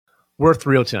We're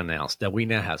thrilled to announce that we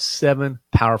now have 7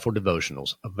 powerful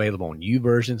devotionals available on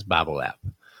YouVersion's Bible app.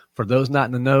 For those not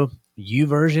in the know,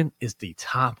 YouVersion is the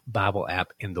top Bible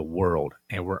app in the world,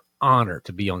 and we're honored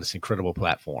to be on this incredible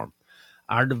platform.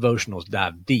 Our devotionals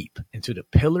dive deep into the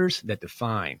pillars that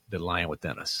define the lion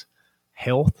within us: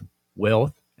 health,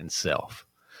 wealth, and self.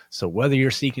 So whether you're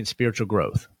seeking spiritual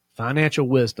growth, financial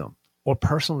wisdom, or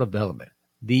personal development,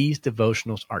 these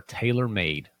devotionals are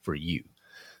tailor-made for you.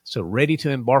 So ready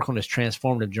to embark on this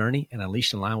transformative journey and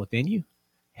unleash the lion within you?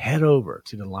 Head over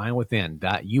to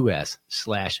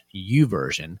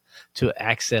thelionwithin.us/YouVersion to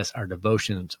access our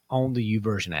devotions on the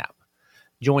YouVersion app.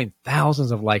 Join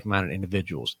thousands of like-minded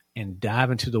individuals and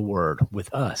dive into the Word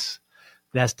with us.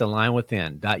 That's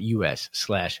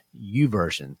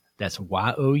thelionwithin.us/YouVersion. That's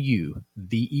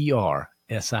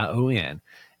YOUVERSION.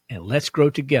 And let's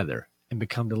grow together and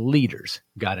become the leaders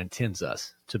God intends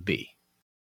us to be.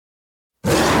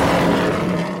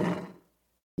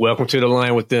 Welcome to The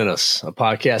Lion Within Us, a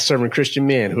podcast serving Christian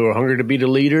men who are hungry to be the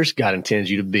leaders God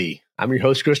intends you to be. I'm your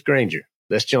host, Chris Granger.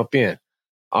 Let's jump in.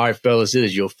 All right, fellas, it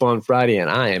is your Fun Friday, and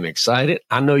I am excited.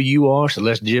 I know you are, so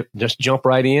let's just jump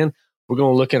right in. We're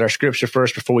going to look at our scripture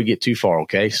first before we get too far,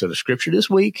 okay? So the scripture this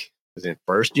week is in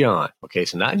 1 John. Okay,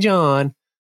 so not John,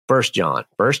 1 John.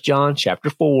 1 John chapter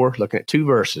 4, looking at 2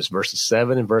 verses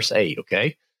 7 and verse 8,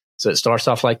 okay? So it starts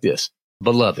off like this: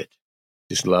 Beloved.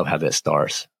 Just love how that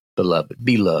starts. Beloved.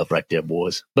 Be love right there,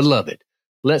 boys. Beloved,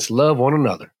 let's love one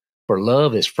another, for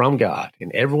love is from God,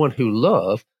 and everyone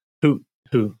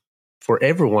for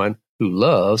everyone who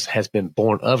loves has been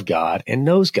born of God and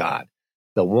knows God.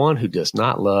 The one who does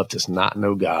not love does not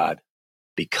know God,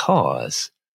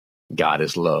 because God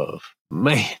is love.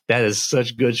 Man, that is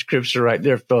such good scripture right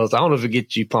there, fellas. I don't know if it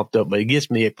gets you pumped up, but it gets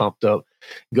me pumped up.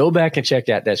 Go back and check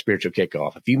out that spiritual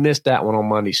kickoff. If you missed that one on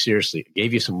Monday, seriously, it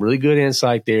gave you some really good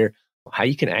insight there on how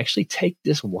you can actually take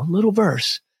this one little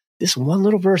verse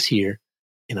here,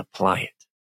 and apply it.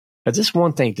 Because it's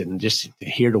one thing to just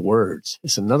hear the words.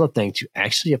 It's another thing to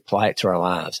actually apply it to our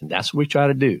lives. And that's what we try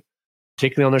to do,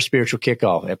 particularly on our spiritual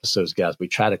kickoff episodes, guys. We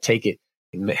try to take it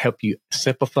and help you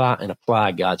simplify and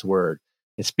apply God's word.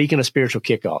 And speaking of spiritual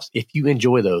kickoffs, if you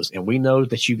enjoy those, and we know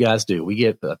that you guys do, we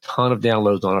get a ton of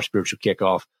downloads on our spiritual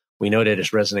kickoff. We know that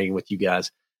it's resonating with you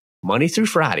guys. Monday through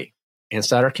Friday,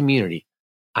 inside our community,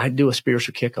 I do a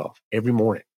spiritual kickoff every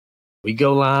morning. We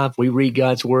go live, we read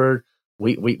God's word,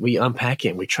 we unpack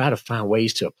it, and we try to find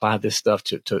ways to apply this stuff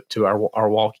to our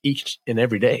walk each and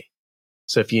every day.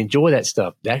 So if you enjoy that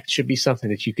stuff, that should be something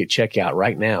that you could check out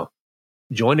right now.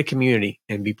 Join the community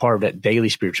and be part of that daily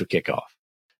spiritual kickoff.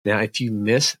 Now, if you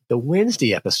miss the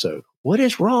Wednesday episode, what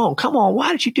is wrong? Come on,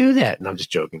 why did you do that? And I'm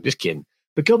just joking, just kidding.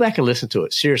 But go back and listen to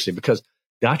it, seriously, because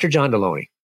Dr. John Deloney,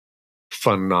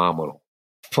 phenomenal.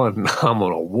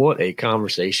 What a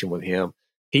conversation with him.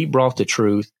 He brought the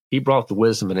truth. He brought the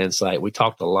wisdom and insight. We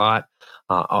talked a lot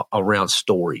around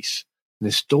stories, and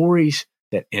the stories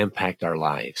that impact our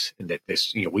lives, and that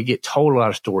we get told a lot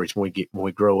of stories when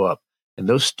we grow up, and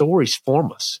those stories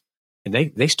form us, and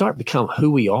they start to become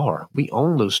who we are. We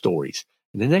own those stories,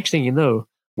 and the next thing you know,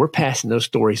 we're passing those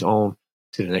stories on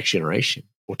to the next generation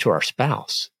or to our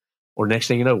spouse, or next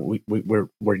thing you know,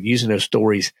 we're using those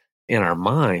stories in our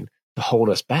mind to hold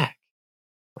us back,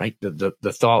 right? The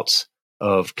thoughts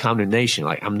of condemnation,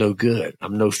 like I'm no good,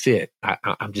 I'm no fit, I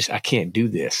can't do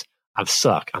this, I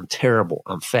suck, I'm terrible,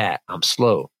 I'm fat, I'm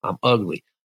slow, I'm ugly,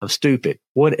 I'm stupid,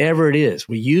 whatever it is.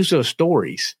 We use those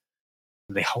stories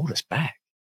and they hold us back.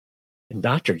 And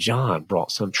Dr. John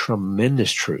brought some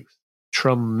tremendous truth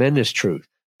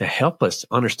to help us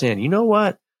understand, you know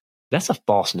what? That's a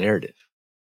false narrative.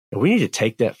 And we need to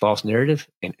take that false narrative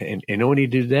and when we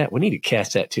need to do that, we need to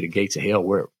cast that to the gates of hell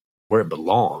where it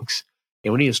belongs.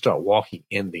 And we need to start walking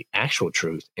in the actual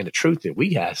truth. And the truth that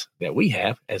we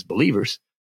have as believers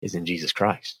is in Jesus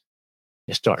Christ.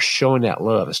 And start showing that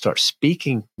love and start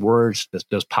speaking words,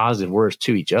 those positive words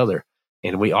to each other.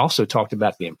 And we also talked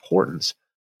about the importance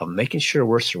of making sure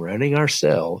we're surrounding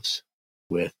ourselves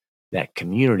with that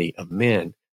community of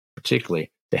men, particularly,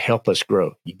 to help us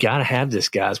grow. You got to have this,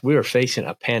 guys. We are facing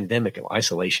a pandemic of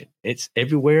isolation. It's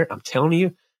everywhere. I'm telling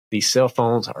you, these cell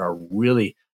phones are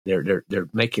really, they're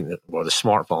making the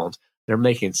smartphones, they're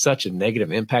making such a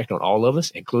negative impact on all of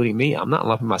us, including me. I'm not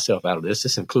lumping myself out of this.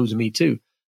 This includes me too.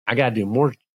 I got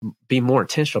to be more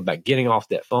intentional about getting off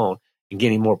that phone and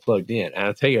getting more plugged in. And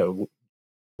I'll tell you,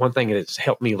 one thing that's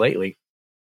helped me lately,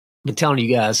 I've been telling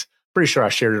you guys, pretty sure I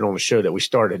shared it on the show, that we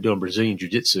started doing Brazilian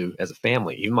Jiu-Jitsu as a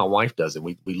family. Even my wife does it.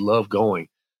 We love going.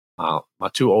 My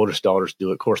 2 oldest daughters do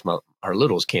it. Of course, our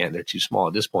littles can't. They're too small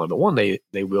at this point. But one day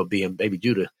they will be. And baby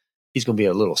Judah, he's going to be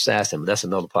a little assassin. But that's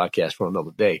another podcast for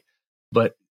another day.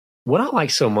 But what I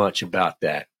like so much about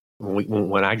that,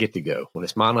 when I get to go, when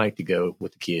it's my night to go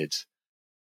with the kids,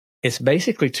 it's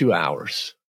basically 2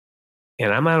 hours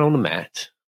and I'm out on the mat.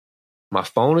 My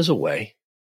phone is away.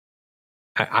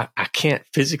 I can't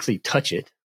physically touch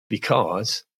it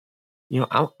because,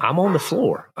 I'm on the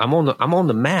floor. I'm on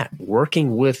the mat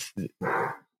working with the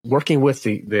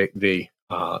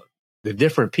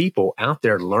different people out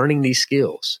there learning these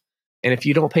skills. And if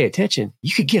you don't pay attention,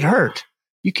 you could get hurt.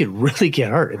 You could really get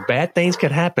hurt. And bad things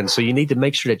could happen. So you need to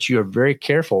make sure that you are very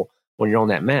careful when you're on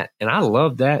that mat. And I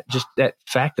love that, just that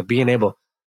fact of being able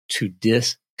to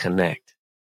disconnect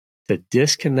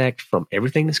from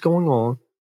everything that's going on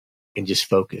and just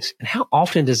focus. And how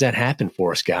often does that happen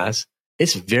for us, guys?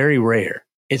 It's very rare.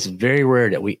 It's very rare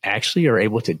that we actually are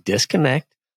able to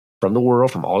disconnect from the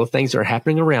world, from all the things that are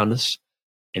happening around us,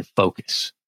 and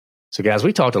focus. So, guys,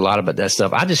 we talked a lot about that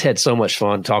stuff. I just had so much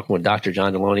fun talking with Dr.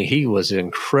 John Deloney. He was an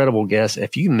incredible guest.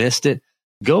 If you missed it,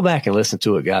 go back and listen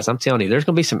to it, guys. I'm telling you, there's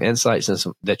going to be some insights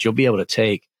and that you'll be able to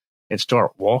take and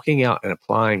start walking out and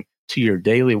applying to your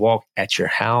daily walk at your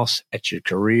house, at your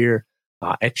career,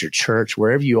 at your church,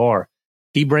 wherever you are.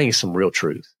 He brings some real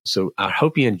truth. So I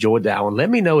hope you enjoyed that one. Let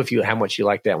me know how much you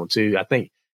like that one too. I think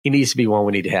he needs to be one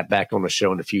we need to have back on the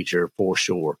show in the future for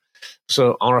sure.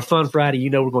 So on our Fun Friday,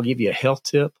 we're going to give you a health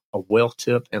tip, a wealth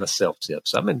tip, and a self tip.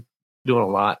 So I've been doing a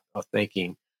lot of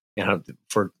thinking, and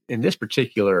in this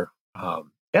particular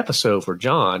episode for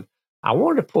John, I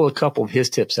wanted to pull a couple of his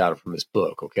tips out from his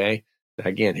book. Okay,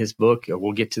 again, his book,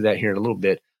 we'll get to that here in a little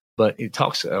bit, but it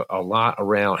talks a lot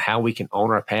around how we can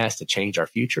own our past to change our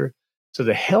future. So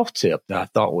the health tip that I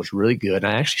thought was really good,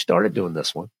 and I actually started doing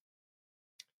this one.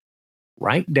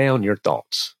 Write down your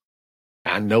thoughts.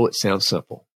 I know it sounds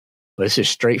simple, but this is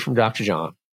straight from Dr.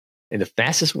 John. And the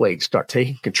fastest way to start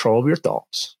taking control of your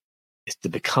thoughts is to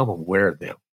become aware of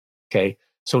them. Okay.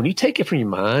 So when you take it from your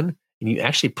mind and you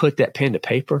actually put that pen to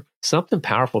paper, something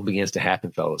powerful begins to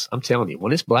happen, fellas. I'm telling you,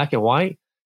 when it's black and white,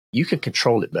 you can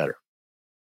control it better.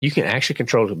 You can actually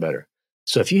control it better.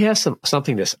 So if you have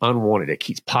something that's unwanted that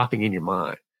keeps popping in your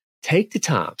mind, take the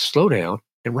time, slow down,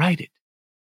 and write it.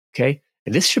 Okay.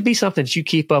 And this should be something that you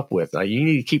keep up with. You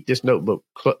need to keep this notebook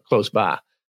close by.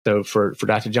 So for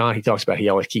Dr. John, he talks about he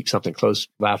always keeps something close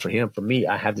by for him. For me,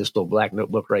 I have this little black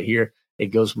notebook right here. It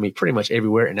goes with me pretty much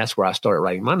everywhere, and that's where I start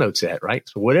writing my notes at, right?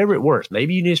 So whatever it works.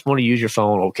 Maybe you just want to use your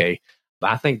phone, okay.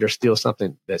 But I think there's still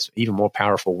something that's even more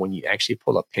powerful when you actually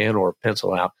pull a pen or a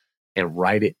pencil out and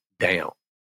write it down.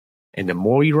 And the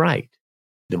more you write,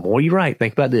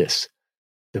 think about this,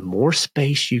 the more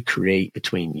space you create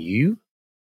between you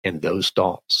and those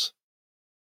thoughts.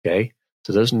 Okay.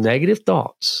 So those negative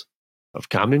thoughts of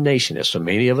condemnation that so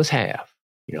many of us have,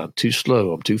 I'm too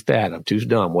slow, I'm too fat, I'm too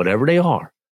dumb, whatever they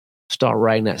are, start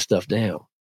writing that stuff down.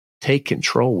 Take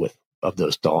control of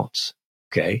those thoughts.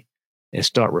 Okay. And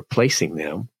start replacing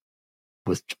them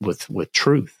with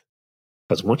truth.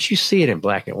 Because once you see it in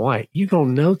black and white, you're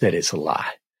going to know that it's a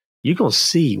lie. You're going to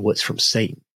see what's from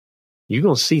Satan. You're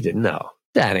going to see that, no,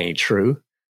 that ain't true.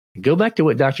 Go back to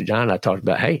what Dr. John and I talked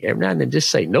about. Hey, every now and then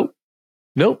just say, nope,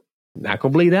 not going to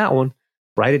believe that one.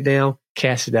 Write it down,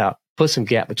 cast it out, put some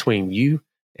gap between you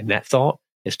and that thought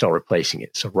and start replacing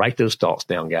it. So write those thoughts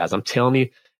down, guys. I'm telling you,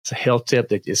 it's a health tip.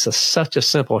 It's such a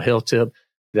simple health tip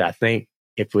that I think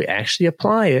if we actually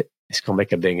apply it, it's going to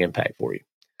make a big impact for you.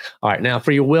 All right. Now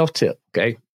for your wealth tip.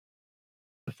 Okay.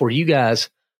 For you guys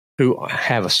who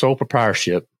have a sole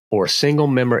proprietorship or a single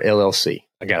member LLC,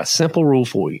 I got a simple rule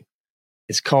for you.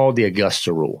 It's called the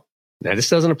Augusta rule. Now, this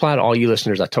doesn't apply to all you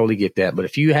listeners. I totally get that. But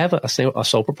if you have a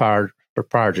sole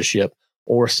proprietorship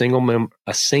or a single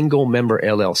member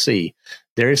LLC,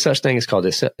 there is such thing as called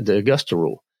the Augusta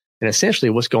rule. And essentially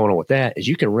what's going on with that is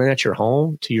you can rent out your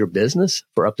home to your business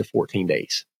for up to 14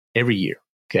 days every year.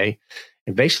 Okay.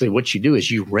 And basically what you do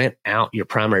is you rent out your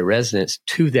primary residence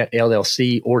to that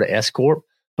LLC or to S Corp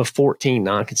for 14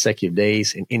 non-consecutive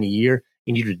days in any year.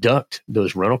 And you deduct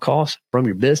those rental costs from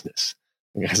your business.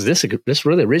 Because this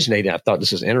really originated, I thought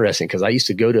this was interesting because I used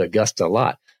to go to Augusta a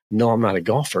lot. No, I'm not a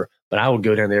golfer, but I would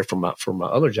go down there for my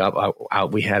other job.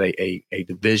 We had a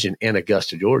division in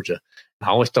Augusta, Georgia. I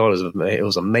always thought it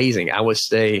was amazing. Usually I would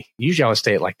stay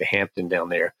at like the Hampton down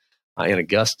there in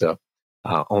Augusta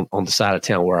on the side of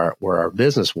town where our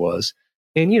business was.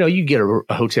 And, you get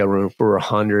a hotel room for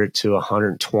 $100 to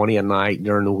 $120 a night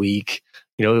during the week.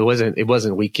 It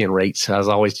wasn't weekend rates. I was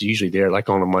always usually there like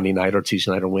on a Monday night or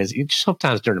Tuesday night or Wednesday,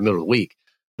 sometimes during the middle of the week.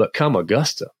 But come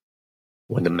Augusta,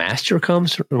 when the Master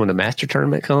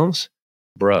tournament comes,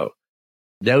 bro,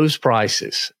 those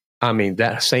prices I mean,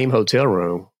 that same hotel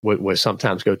room would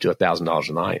sometimes go to $1,000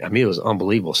 a night. I mean, it was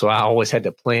unbelievable. So I always had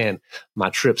to plan my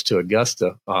trips to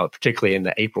Augusta, particularly in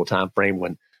the April timeframe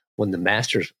when the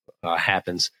Masters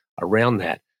happens around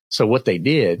that. So what they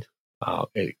did,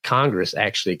 Congress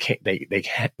actually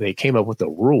they came up with a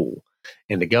rule,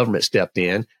 and the government stepped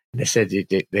in and they said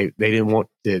they didn't want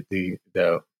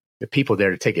the people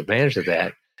there to take advantage of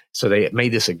that. So they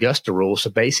made this Augusta rule. So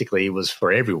basically it was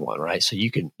for everyone, right? So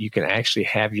you can actually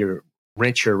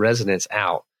rent your residence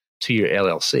out to your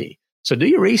LLC. So do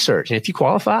your research. And if you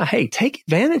qualify, hey, take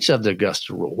advantage of the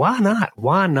Augusta rule. Why not?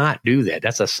 Why not do that?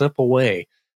 That's a simple way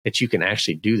that you can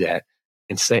actually do that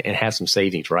and have some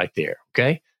savings right there.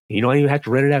 Okay. You don't even have to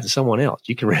rent it out to someone else.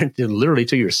 You can rent it literally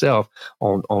to yourself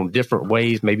on different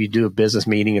ways. Maybe you do a business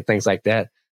meeting and things like that.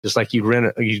 Just like you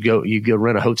go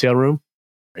rent a hotel room,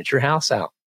 rent your house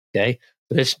out. Okay.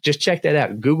 But just check that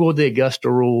out. Google the Augusta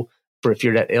rule for if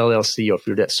you're that LLC or if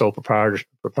you're that sole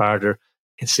proprietor,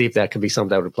 and see if that could be something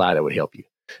that would apply that would help you.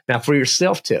 Now, for your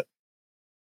self tip,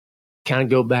 kind of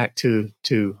go back to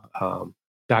Dr.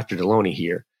 Deloney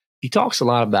here. He talks a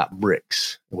lot about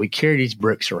bricks. We carry these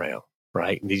bricks around,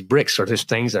 right? And these bricks are just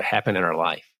things that happen in our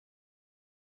life.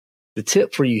 The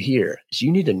tip for you here is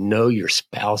you need to know your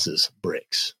spouse's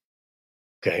bricks.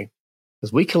 Okay.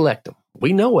 Because we collect them.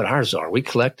 We know what ours are. We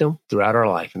collect them throughout our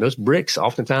life. And those bricks,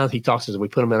 oftentimes, he talks as we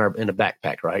put them in a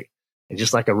backpack, right? And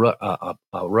just like a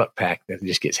ruck pack that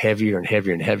just gets heavier and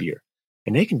heavier and heavier.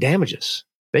 And they can damage us.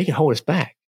 They can hold us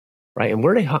back, right? And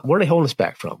where are they holding us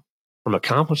back from? From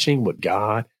accomplishing what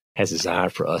God has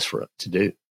desired for us to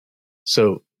do.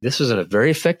 So this is a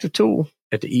very effective tool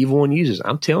that the evil one uses.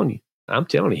 I'm telling you,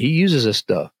 he uses this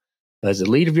stuff. As the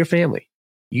leader of your family,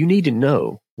 you need to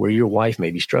know where your wife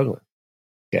may be struggling.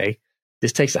 Okay.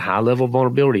 This takes a high level of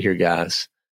vulnerability here, guys.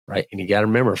 Right. And you got to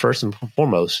remember, first and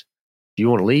foremost, if you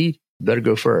want to lead, you better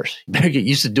go first. You better get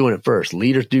used to doing it first.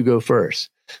 Leaders do go first.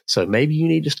 So maybe you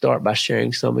need to start by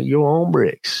sharing some of your own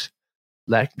bricks.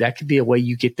 That could be a way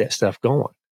you get that stuff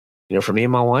going. You know, for me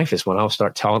and my wife, is when I'll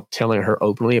start telling her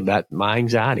openly about my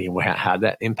anxiety and how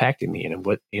that impacted me,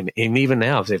 and even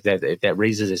now, if that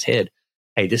raises its head,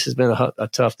 hey, this has been a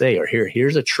tough day, or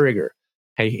here's a trigger.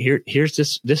 Hey, here's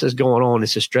this is going on.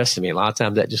 This is stressing me. A lot of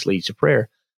times that just leads to prayer,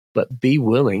 but be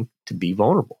willing to be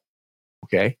vulnerable.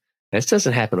 Okay, this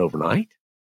doesn't happen overnight,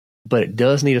 but it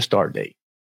does need a start date.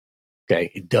 Okay,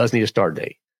 it does need a start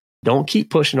date. Don't keep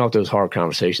pushing off those hard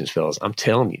conversations, fellas. I'm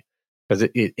telling you. Because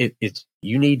it's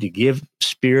you need to give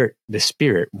the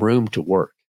spirit room to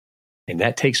work. And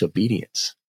that takes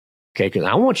obedience. Okay. Because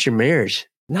I want your marriage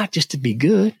not just to be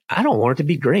good. I don't want it to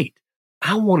be great.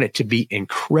 I want it to be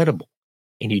incredible.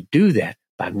 And you do that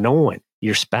by knowing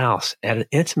your spouse at an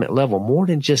intimate level, more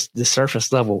than just the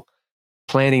surface level,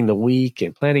 planning the week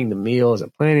and planning the meals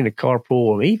and planning the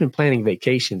carpool and even planning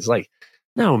vacations. Like,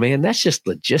 no, man, that's just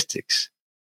logistics.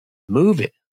 Move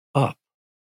it up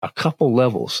a couple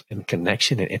levels in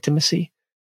connection and intimacy,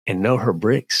 and know her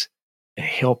bricks and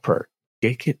help her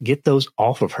get those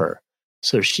off of her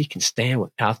so she can stand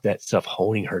without that stuff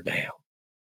holding her down.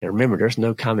 And remember, there's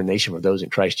no condemnation for those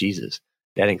in Christ Jesus.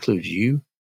 That includes you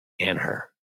and her.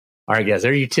 All right, guys,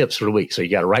 there are your tips for the week. So you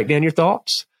got to write down your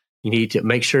thoughts. You need to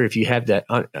make sure if you have that,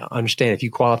 understand if you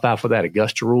qualify for that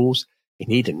Augusta rules, you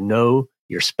need to know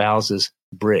your spouse's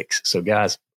bricks. So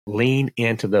guys, lean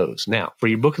into those. Now, for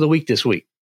your book of the week this week,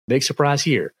 big surprise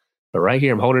here. But right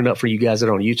here, I'm holding it up for you guys that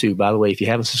are on YouTube. By the way, if you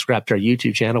haven't subscribed to our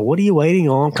YouTube channel, what are you waiting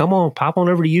on? Come on, pop on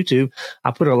over to YouTube.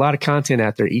 I put a lot of content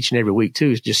out there each and every week too.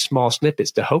 It's just small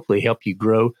snippets to hopefully help you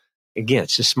grow. Again,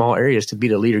 it's just small areas to be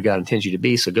the leader God intends you to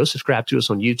be. So go subscribe to us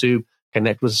on YouTube,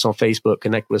 connect with us on Facebook,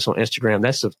 connect with us on Instagram.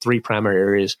 That's the 3 primary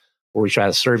areas where we try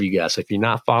to serve you guys. So if you're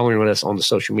not following with us on the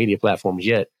social media platforms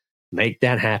yet, make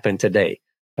that happen today.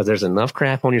 Because there's enough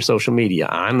crap on your social media.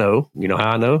 I know. You know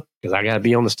how I know? Because I got to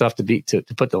be on the stuff to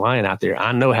put the line out there.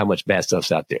 I know how much bad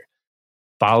stuff's out there.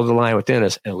 Follow the line within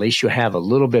us. And at least you'll have a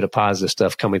little bit of positive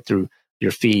stuff coming through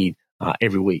your feed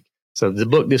every week. So the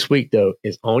book this week, though,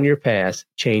 is On Your Past,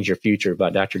 Change Your Future by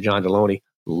Dr. John Deloney.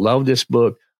 Love this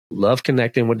book. Love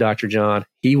connecting with Dr. John.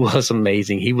 He was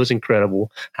amazing. He was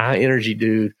incredible. High energy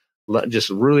dude. Just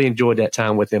really enjoyed that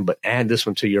time with him. But add this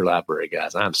one to your library,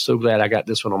 guys. I'm so glad I got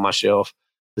this one on my shelf.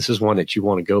 This is one that you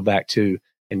want to go back to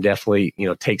and definitely,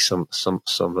 take some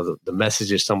of the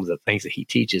messages, some of the things that he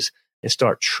teaches and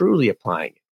start truly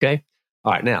applying it. Okay.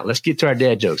 All right. Now let's get to our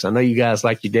dad jokes. I know you guys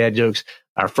like your dad jokes.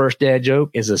 Our first dad joke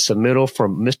is a submittal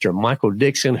from Mr. Michael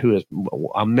Dixon, who is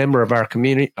a member of our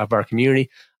community,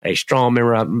 a strong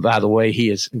member. By the way, he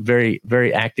is very,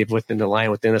 very active within the Line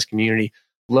Within Us community.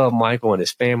 Love Michael and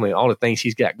his family, all the things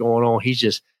he's got going on. He's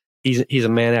just he's a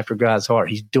man after God's heart.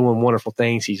 He's doing wonderful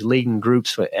things. He's leading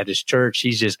groups at his church.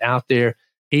 He's just out there.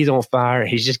 He's on fire.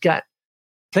 He's just got,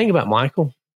 think about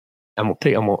Michael. I'm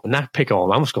gonna not pick on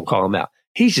him. I'm just gonna call him out.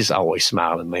 He's just always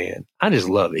smiling, man. I just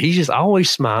love it. He's just always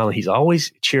smiling. He's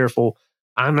always cheerful.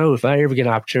 I know if I ever get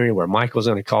an opportunity where Michael's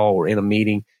on a call or in a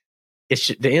meeting, it's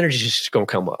just, the energy is just going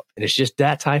to come up. And it's just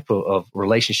that type of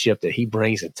relationship that he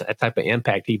brings, and that type of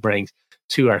impact he brings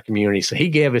to our community. So he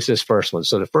gave us this first one.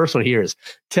 So the first one here is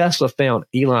Tesla found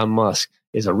Elon Musk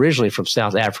is originally from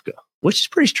South Africa, which is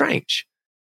pretty strange.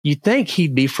 You'd think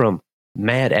he'd be from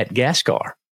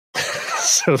Madagascar.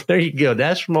 So there you go.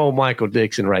 That's from old Michael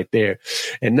Dixon right there.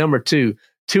 And number two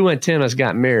antennas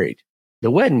got married. The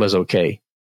wedding was okay,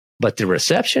 but the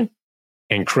reception,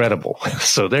 incredible.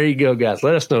 So there you go, guys.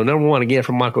 Let us know. Number one, again,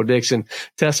 from Michael Dixon.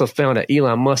 Tesla found that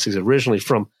Elon Musk is originally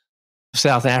from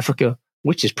South Africa,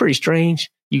 which is pretty strange.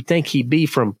 You'd think he'd be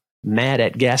from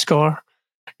Madagascar.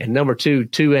 And number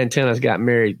two antennas got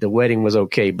married. The wedding was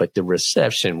okay, but the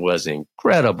reception was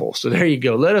incredible. So there you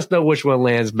go. Let us know which one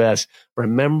lands best.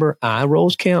 Remember, eye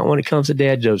rolls count when it comes to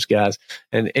dad jokes, guys.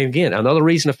 And again, another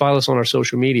reason to follow us on our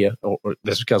social media,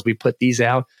 that's because we put these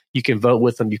out. You can vote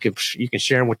with them. You can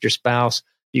share them with your spouse.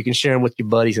 You can share them with your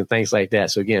buddies and things like that.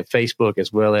 So again, Facebook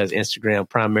as well as Instagram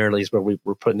primarily is where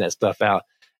we're putting that stuff out.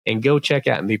 And go check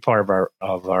out and be part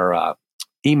of our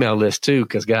email list too,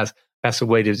 because guys, that's a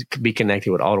way to be connected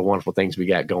with all the wonderful things we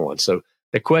got going. So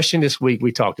the question this week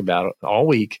we talked about all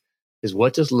week is,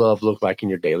 what does love look like in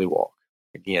your daily walk?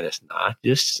 Again, it's not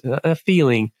just a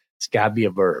feeling. It's got to be a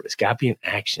verb. It's got to be an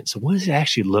action. So what does it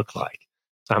actually look like?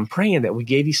 So I'm praying that we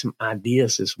gave you some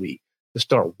ideas this week to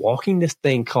start walking this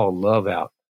thing called love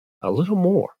out a little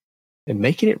more and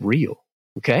making it real.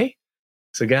 Okay?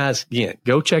 So guys, again,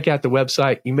 go check out the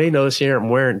website. You may notice here I'm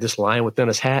wearing this Lion Within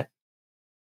Us hat.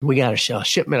 We got a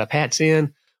shipment of hats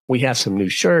in. We have some new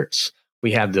shirts.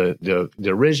 We have the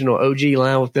original OG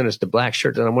Lion Within Us, the black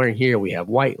shirt that I'm wearing here. We have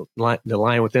the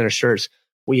Lion Within Us shirts.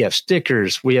 We have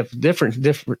stickers. We have different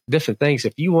things.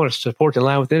 If you want to support the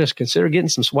Lion Within Us, consider getting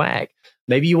some swag.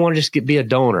 Maybe you want to just be a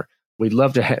donor. We'd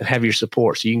love to have your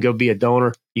support. So you can go be a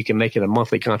donor. You can make it a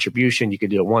monthly contribution. You can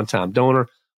do a one-time donor.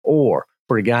 Or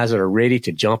for the guys that are ready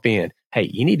to jump in, hey,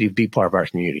 you need to be part of our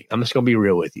community. I'm just going to be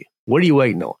real with you. What are you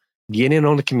waiting on? Get in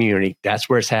on the community. That's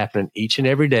where it's happening each and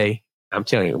every day. I'm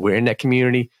telling you, we're in that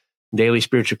community. Daily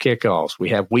spiritual kickoffs. We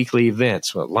have weekly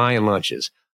events, Lion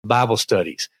lunches, Bible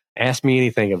studies, Ask Me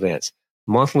Anything events,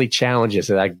 monthly challenges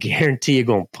that I guarantee are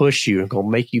going to push you and going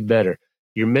to make you better.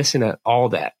 You're missing out all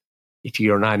that if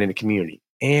you're not in the community.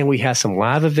 And we have some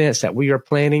live events that we are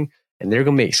planning, and they're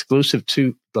going to be exclusive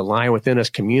to the Lion Within Us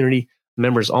community,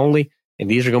 members only. And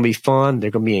these are going to be fun.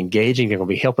 They're going to be engaging. They're going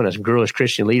to be helping us grow as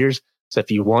Christian leaders. So if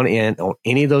you want in on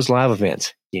any of those live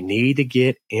events, you need to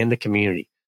get in the community.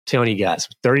 I'm telling you guys,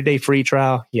 30-day free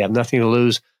trial. You have nothing to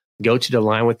lose. Go to the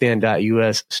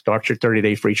lionwithin.us. Start your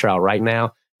 30-day free trial right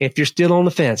now. If you're still on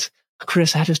the fence,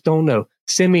 Chris, I just don't know.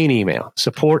 Send me an email,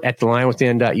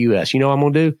 support@thelionwithin.us. You know what I'm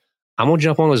going to do? I'm going to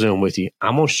jump on a Zoom with you.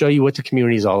 I'm going to show you what the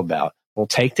community is all about. We'll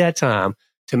take that time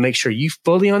to make sure you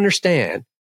fully understand.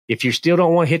 If you still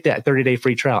don't want to hit that 30-day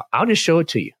free trial, I'll just show it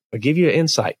to you. I'll give you an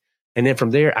insight. And then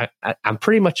from there, I'm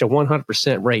pretty much a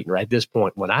 100% rating right at this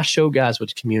point. When I show guys what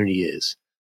the community is,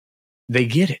 they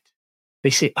get it. They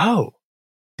say, oh,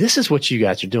 this is what you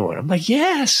guys are doing. I'm like,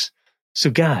 yes. So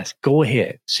guys, go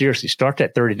ahead. Seriously, start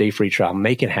that 30-day free trial.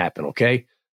 Make it happen, okay?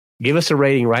 Give us a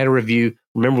rating, write a review.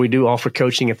 Remember, we do offer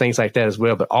coaching and things like that as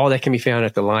well, but all that can be found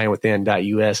at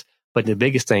thelionwithin.us. But the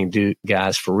biggest thing,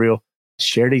 guys, for real,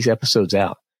 share these episodes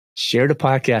out. Share the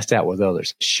podcast out with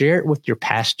others. Share it with your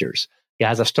pastors.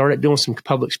 Guys, I've started doing some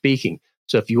public speaking.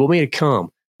 So if you want me to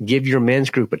come, give your men's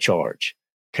group a charge.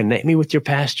 Connect me with your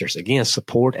pastors. Again,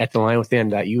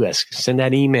 support@thelionwithin.us. Send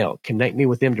that email. Connect me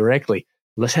with them directly.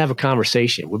 Let's have a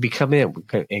conversation. We'll be coming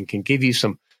in and can give you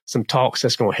some talks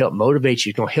that's going to help motivate you.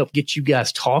 It's going to help get you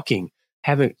guys talking,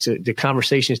 having the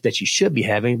conversations that you should be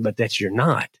having, but that you're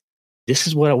not. This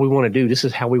is what we want to do. This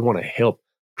is how we want to help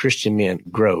Christian men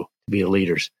grow to be the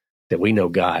leaders that we know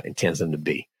God intends them to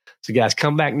be. So guys,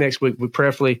 come back next week. We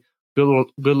prayerfully, good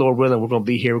Lord willing, we're going to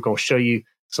be here. We're going to show you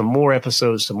some more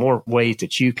episodes, some more ways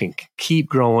that you can keep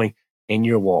growing in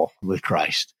your walk with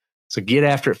Christ. So get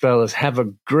after it, fellas. Have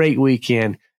a great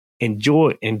weekend.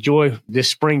 Enjoy this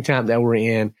springtime that we're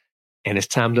in. And it's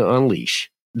time to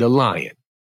unleash the lion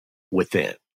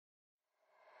within.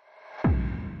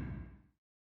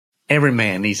 Every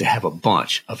man needs to have a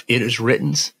bunch of it is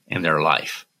writtens in their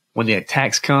life. When the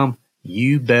attacks come,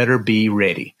 you better be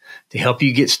ready. To help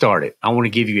you get started, I want to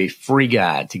give you a free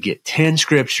guide to get 10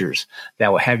 scriptures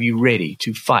that will have you ready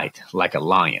to fight like a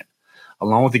lion.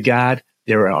 Along with the guide,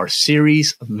 there are a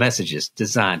series of messages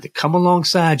designed to come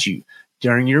alongside you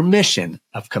during your mission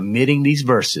of committing these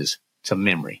verses to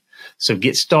memory. So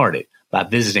get started by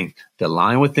visiting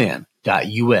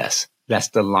thelionwithin.us. That's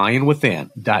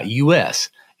thelionwithin.us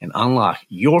and unlock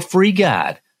your free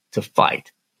guide to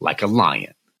fight like a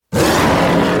lion.